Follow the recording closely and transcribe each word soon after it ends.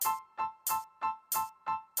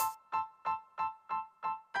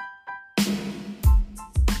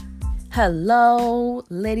Hello,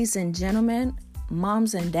 ladies and gentlemen,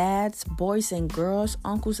 moms and dads, boys and girls,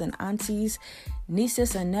 uncles and aunties,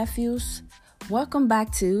 nieces and nephews. Welcome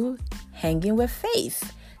back to Hanging with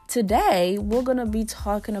Faith. Today, we're going to be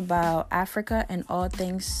talking about Africa and all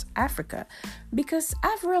things Africa because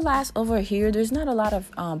I've realized over here there's not a lot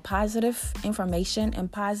of positive information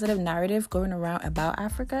and positive narrative going around about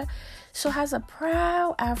Africa. So as a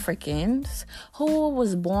proud African who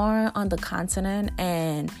was born on the continent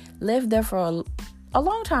and lived there for a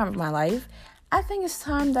long time of my life, I think it's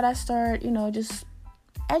time that I start, just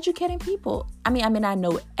educating people. I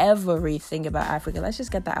know everything about Africa. Let's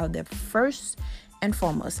just get that out there first and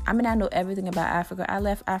foremost. I know everything about Africa. I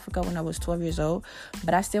left Africa when I was 12 years old,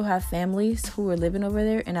 but I still have families who are living over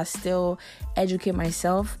there, and I still educate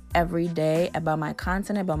myself every day about my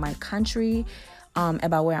continent, about my country,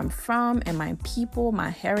 about where I'm from and my people,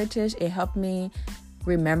 my heritage. It helped me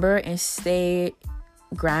remember and stay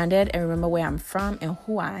grounded and remember where I'm from and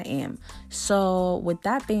who I am. So with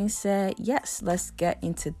that being said, yes, let's get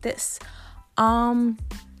into this.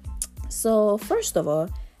 So first of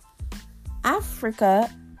all, Africa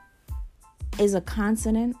is a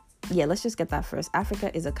continent. Yeah, let's just get that first. Africa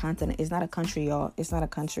is a continent. It's not a country, y'all. It's not a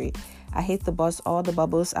country. I hate to bust all the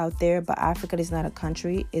bubbles out there, but Africa is not a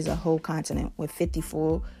country. It's a whole continent with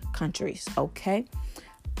 54 countries, okay?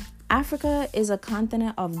 Africa is a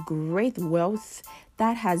continent of great wealth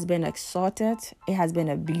that has been exalted. It has been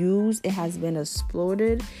abused. It has been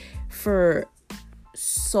exploited for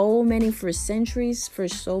centuries, for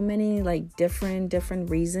so many different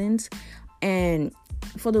reasons. And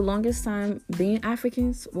for the longest time, being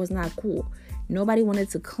Africans was not cool. Nobody wanted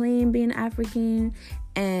to claim being African,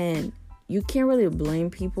 and you can't really blame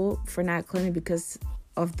people for not claiming because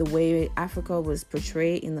of the way Africa was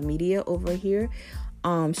portrayed in the media over here.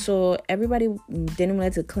 So everybody didn't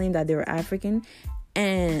want to claim that they were African,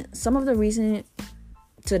 and some of the reason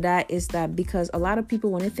to that is that because a lot of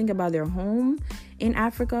people, when they think about their home in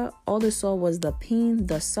Africa, all they saw was the pain,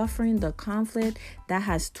 the suffering, the conflict that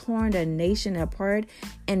has torn the nation apart,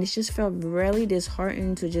 and it just felt really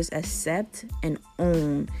disheartening to just accept and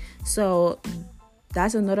own. So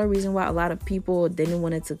that's another reason why a lot of people didn't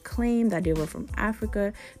want to claim that they were from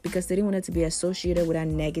Africa, because they didn't want it to be associated with that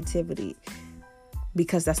negativity,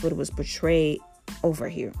 because that's what it was portrayed over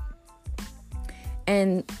here.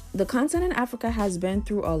 And the continent Africa has been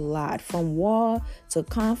through a lot, from war to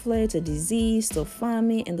conflict to disease to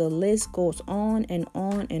famine, and the list goes on and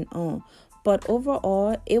on and on. But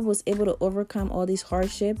overall, it was able to overcome all these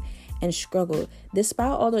hardship and struggle.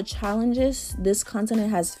 Despite all the challenges this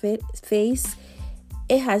continent has faced,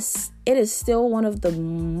 it is still one of the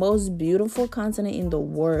most beautiful continent in the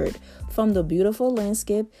world. From the beautiful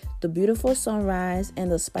landscape, the beautiful sunrise,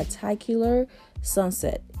 and the spectacular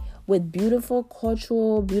sunset. With beautiful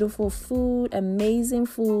cultural, beautiful food, amazing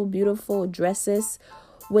food, beautiful dresses,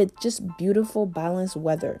 with just beautiful balanced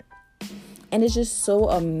weather. And it's just so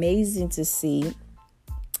amazing to see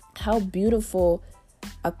how beautiful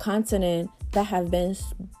a continent that have been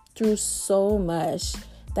through so much,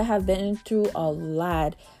 that have been through a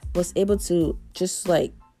lot, was able to just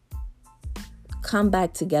come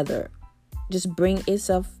back together, just bring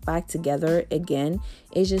itself back together again.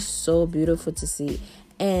 It's just so beautiful to see.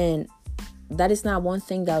 And that is not one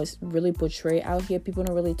thing that was really portrayed out here. People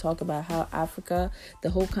don't really talk about how Africa,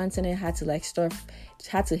 the whole continent, had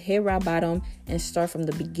to hit rock bottom and start from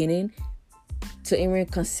the beginning to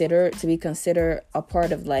be considered a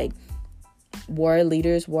part of war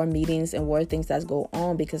leaders, war meetings, and war things that go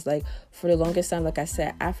on. Because for the longest time, like I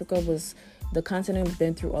said, the continent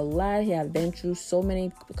been through a lot. He have been through so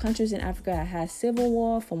many countries in Africa. I had civil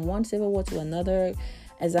war, from one civil war to another.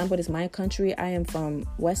 Example is my country. I am from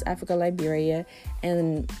West Africa, Liberia,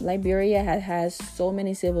 and Liberia has so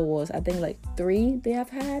many civil wars. I think 3 they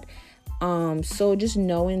have had. So just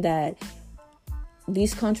knowing that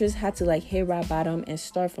these countries had to hit rock bottom and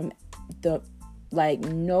start from the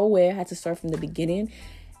nowhere, had to start from the beginning.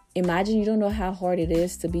 Imagine, you don't know how hard it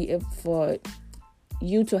is to be for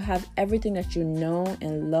you to have everything that you know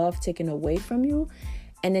and love taken away from you,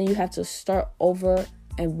 and then you have to start over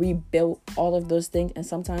and rebuild all of those things. And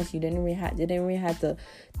sometimes they didn't really have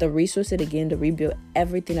the resources again to rebuild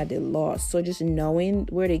everything that they lost. So just knowing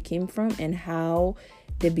where they came from and how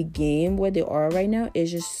they became where they are right now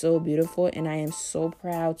is just so beautiful. And I am so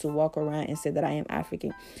proud to walk around and say that I am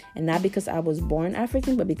African, and not because I was born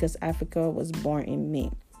African, but because Africa was born in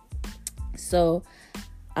me. So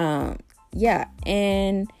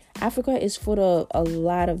and Africa is full of a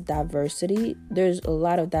lot of diversity. There's a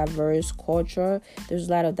lot of diverse culture. There's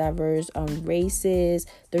a lot of diverse races.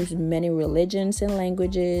 There's many religions and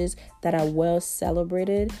languages that are well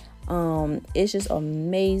celebrated. It's just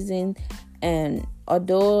amazing. And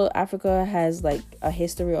although Africa has like a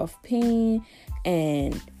history of pain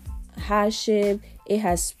and hardship, it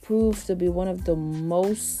has proved to be one of the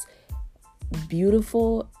most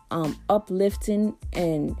beautiful, uplifting,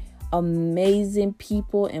 and amazing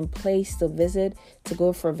people and place to visit, to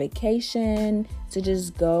go for vacation, to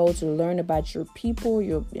just go to learn about your people,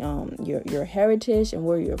 your heritage and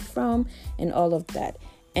where you're from, and all of that.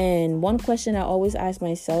 And one question I always ask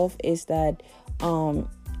myself is that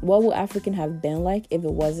what would African have been like if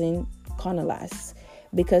it wasn't colonized?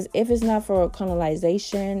 Because if it's not for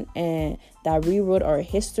colonization and that rewrote our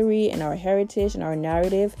history and our heritage and our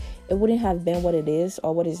narrative, it wouldn't have been what it is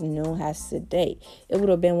or what is known as today. It would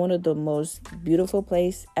have been one of the most beautiful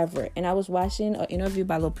places ever. And I was watching an interview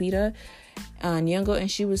by Lupita Nyong'o,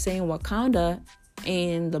 and she was saying Wakanda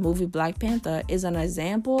in the movie Black Panther is an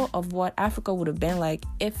example of what Africa would have been like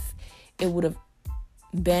if it would have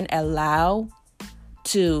been allowed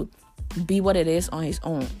to be what it is on its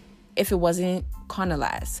own, if it wasn't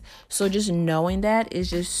colonized. So just knowing that is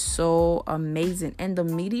just so amazing. And the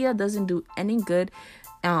media doesn't do any good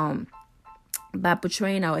by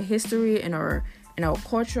portraying our history and our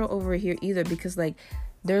culture over here either, because like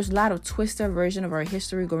there's a lot of twisted version of our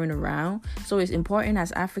history going around. So it's important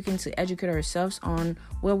as Africans to educate ourselves on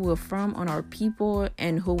where we're from, on our people,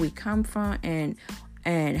 and who we come from,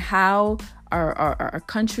 and how our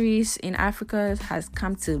countries in Africa has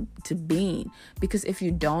come to being. Because if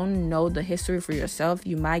you don't know the history for yourself,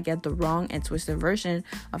 you might get the wrong and twisted version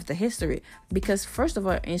of the history. Because first of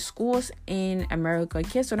all, in schools in America,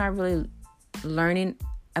 kids are not really learning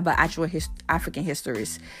about actual African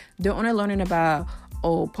histories. They're only learning about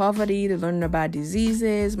poverty. They're learning about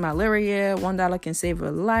diseases, malaria. $1 can save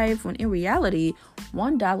a life, when in reality,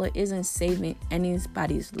 $1 isn't saving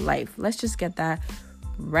anybody's life. Let's just get that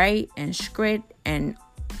right and straight and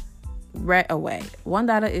right away.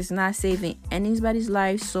 $1 is not saving anybody's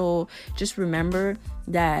life. So just remember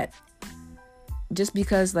that just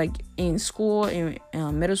because like in school, in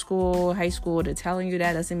middle school, high school, they're telling you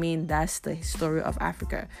that doesn't mean that's the story of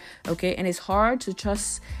Africa. Okay. And it's hard to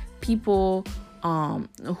trust people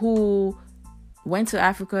who went to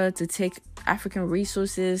Africa to take African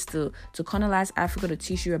resources, to colonize Africa, to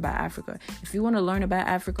teach you about Africa. If you want to learn about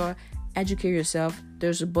Africa, educate yourself.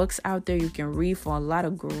 There's books out there you can read for a lot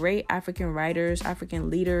of great African writers, African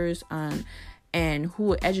leaders, and who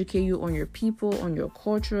will educate you on your people, on your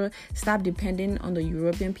culture. Stop depending on the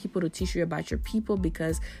European people to teach you about your people,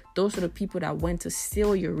 because those are the people that went to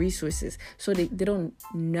steal your resources. So they don't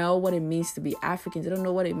know what it means to be Africans. They don't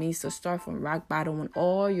know what it means to start from rock bottom when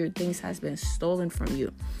all your things has been stolen from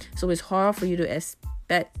you. So it's hard for you to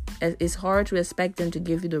expect them to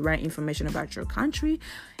give you the right information about your country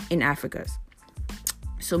in Africa.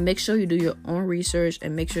 So make sure you do your own research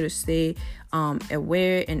and make sure to stay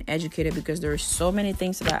aware and educated, because there are so many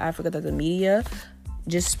things about Africa that the media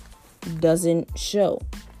just doesn't show.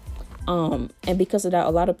 And because of that, a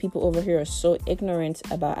lot of people over here are so ignorant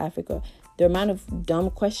about Africa. The amount of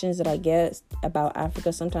dumb questions that I get about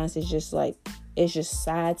Africa sometimes is just like, it's just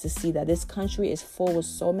sad to see that this country is full with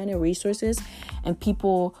so many resources and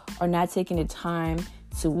people are not taking the time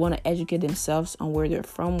to want to educate themselves on where they're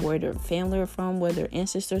from, where their family are from, where their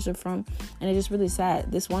ancestors are from. And it's just really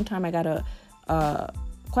sad. This one time I got a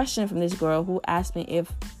question from this girl who asked me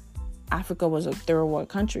if Africa was a third world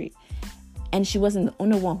country. And she wasn't the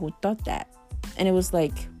only one who thought that. And it was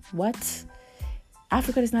like, what?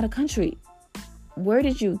 Africa is not a country. Where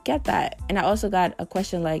did you get that? And I also got a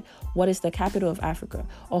question like, what is the capital of Africa?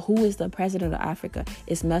 Or who is the president of Africa?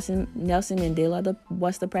 Is Nelson Mandela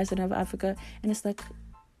what's the president of Africa? And it's like,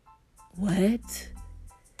 what?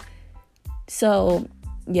 So,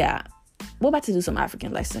 yeah. We're about to do some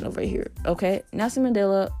African lesson over here, okay? Nelson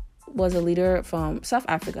Mandela was a leader from South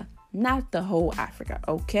Africa. Not the whole Africa,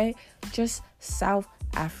 okay? Just South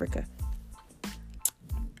Africa.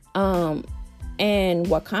 And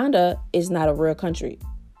Wakanda is not a real country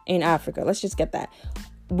in Africa. Let's just get that.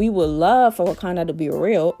 We would love for Wakanda to be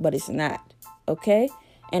real, but it's not, okay?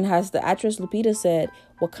 And as the actress Lupita said,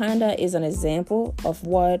 Wakanda is an example of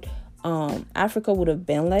what Africa would have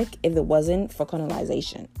been like if it wasn't for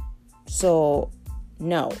colonization. So,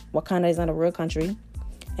 no, Wakanda is not a real country.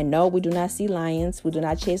 And no, we do not see lions. We do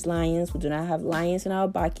not chase lions. We do not have lions in our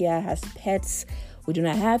backyard as pets. We do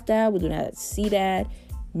not have that. We do not see that.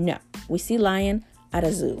 No, we see lion at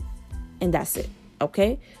a zoo. And that's it.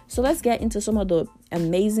 Okay? So let's get into some of the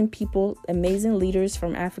amazing people, amazing leaders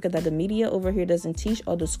from Africa that the media over here doesn't teach,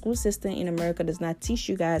 or the school system in America does not teach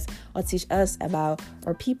you guys or teach us about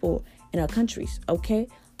our people and our countries. Okay?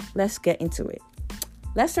 Let's get into it.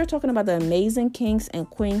 let's start talking about the amazing kings and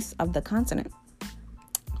queens of the continent.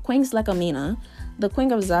 Queens like Amina, the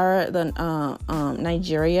queen of Zara,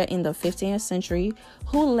 Nigeria in the 15th century,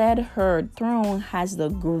 who led her throne as the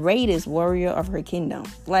greatest warrior of her kingdom.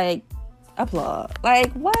 Like, applaud.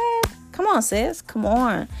 Like, what? Come on, sis. Come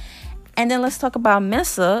on. And then let's talk about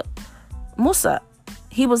Musa.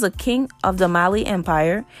 He was a king of the Mali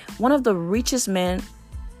Empire, one of the richest men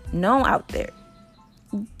known out there.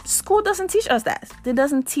 School doesn't teach us that. It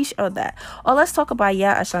doesn't teach us that. Or let's talk about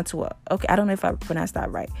Ya Ashantua. Okay, I don't know if I pronounced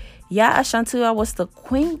that right. Ya Ashantua was a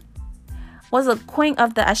queen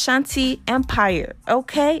of the Ashanti Empire.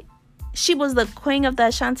 Okay, she was the queen of the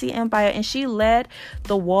Ashanti Empire, and she led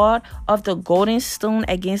the war of the Golden Stone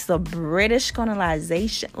against the British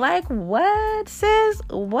colonization. Like, what, sis?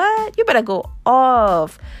 What? You better go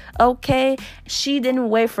off. Okay, she didn't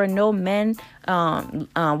wait for no men,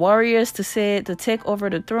 warriors to take over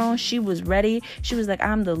the throne. She was ready. She was like,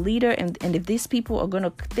 I'm the leader, and if these people are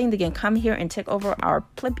gonna think they can come here and take over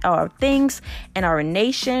our things and our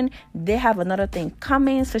nation, they have another thing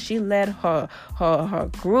coming. So she led her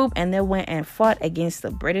group, and they went and fought against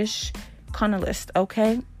the British colonists.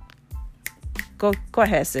 Okay. Go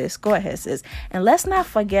ahead, sis. Go ahead, sis. And let's not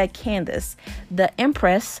forget Candace, the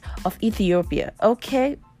Empress of Ethiopia.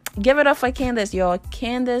 Okay. Give it up for Candace, y'all.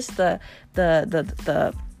 Candace, the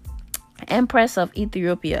Empress of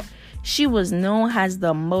Ethiopia. She was known as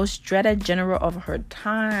the most dreaded general of her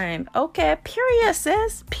time. Okay, period,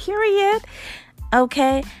 sis. Period.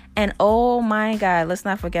 Okay. And oh my God, let's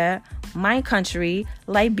not forget my country,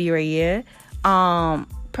 Liberia.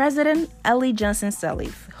 President Ellen Johnson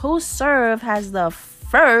Sirleaf, who served as the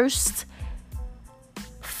first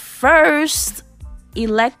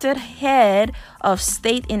elected head of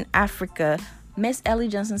state in Africa. Miss Ellen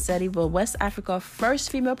Johnson Sirleaf was West Africa's first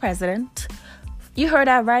female president. You heard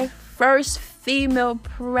that right? First female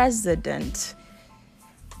president.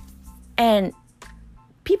 And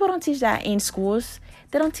people don't teach that in schools.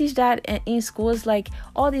 They don't teach that in schools. Like,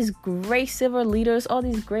 all these great civil leaders, all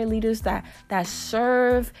these great leaders that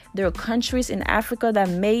serve their countries in Africa, that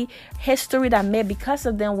made history, because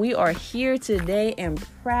of them, we are here today and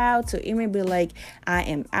proud to even be like, I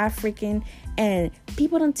am African. And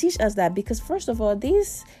people don't teach us that because, first of all,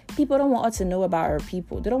 these people don't want us to know about our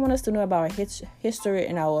people. They don't want us to know about our history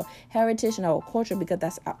and our heritage and our culture,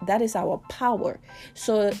 because that is our power.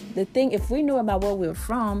 So the thing, if we know about where we're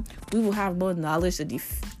from, we will have more knowledge to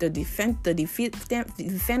defend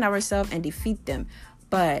ourselves and defeat them.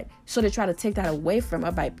 But so they try to take that away from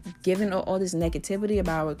us by giving all this negativity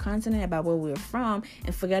about our continent, about where we're from,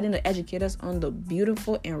 and forgetting to educate us on the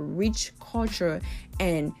beautiful and rich culture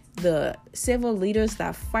and the civil leaders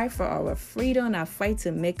that fight for our freedom, that fight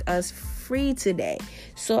to make us free today.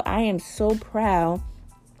 So I am so proud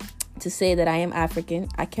to say that I am African.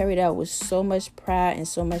 I carry that with so much pride and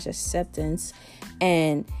so much acceptance.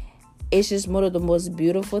 And it's just one of the most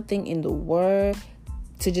beautiful thing in the world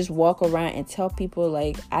to just walk around and tell people,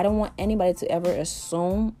 like, I don't want anybody to ever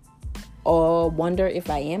assume or wonder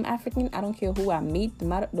if I am African. I don't care who I meet. The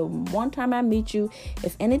one time I meet you,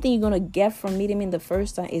 if anything you're going to get from meeting me the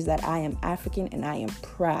first time is that I am African and I am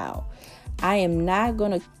proud. I am not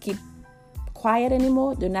going to keep quiet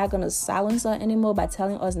anymore. They're not going to silence us anymore by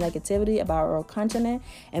telling us negativity about our continent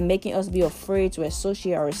and making us be afraid to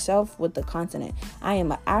associate ourselves with the continent. I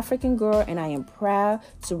am an African girl and I am proud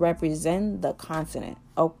to represent the continent.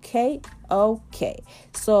 Okay.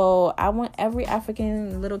 So I want every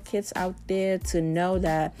African little kids out there to know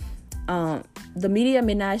that the media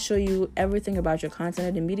may not show you everything about your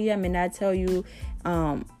continent. The media may not tell you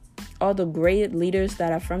all the great leaders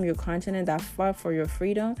that are from your continent that fought for your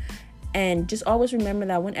freedom. And just always remember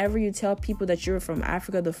that whenever you tell people that you're from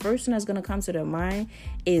Africa, the first thing that's going to come to their mind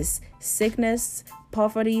is sickness,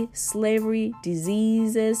 poverty, slavery,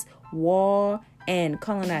 diseases, war, and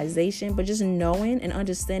colonization. But just knowing and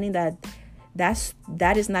understanding that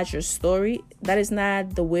is not your story. That is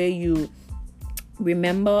not the way you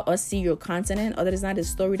remember or see your continent, or that is not the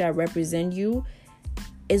story that represents you,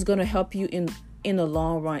 is going to help you in the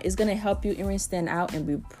long run. It's going to help you even stand out and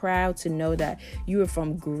be proud to know that you are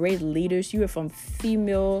from great leaders. You are from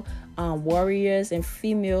female warriors and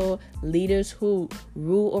female leaders who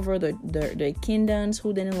rule over their kingdoms,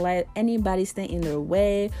 who didn't let anybody stand in their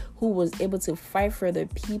way, who was able to fight for their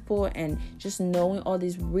people. And just knowing all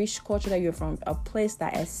this rich culture, that you're from a place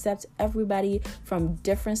that accepts everybody from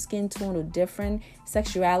different skin tone or different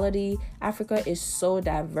sexuality. Africa is so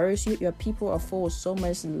diverse. Your people are full of so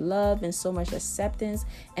much love and so much acceptance,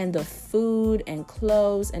 and the food and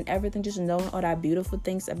clothes and everything. Just knowing all that beautiful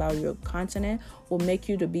things about your continent will make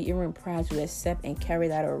you to be even proud to accept and carry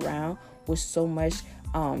that around with so much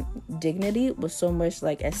dignity, with so much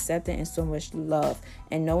like acceptance and so much love,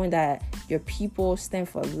 and knowing that your people stand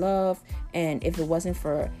for love. And if it wasn't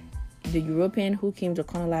for the European who came to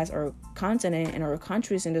colonize our continent and our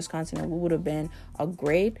countries in this continent, we would have been a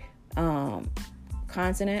great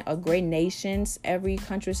continent, a great nations. Every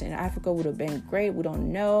country in Africa would have been great. We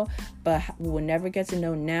don't know, but we will never get to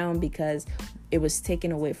know now because it was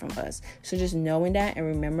taken away from us. So just knowing that and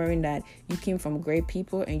remembering that you came from great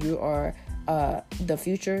people, and you are the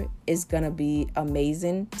future is gonna be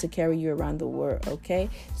amazing to carry you around the world. Okay,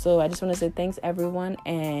 so I just want to say thanks everyone,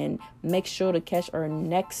 and make sure to catch our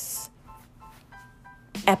next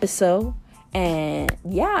episode. And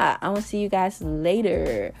yeah, I will see you guys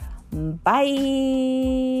later.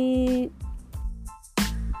 Bye.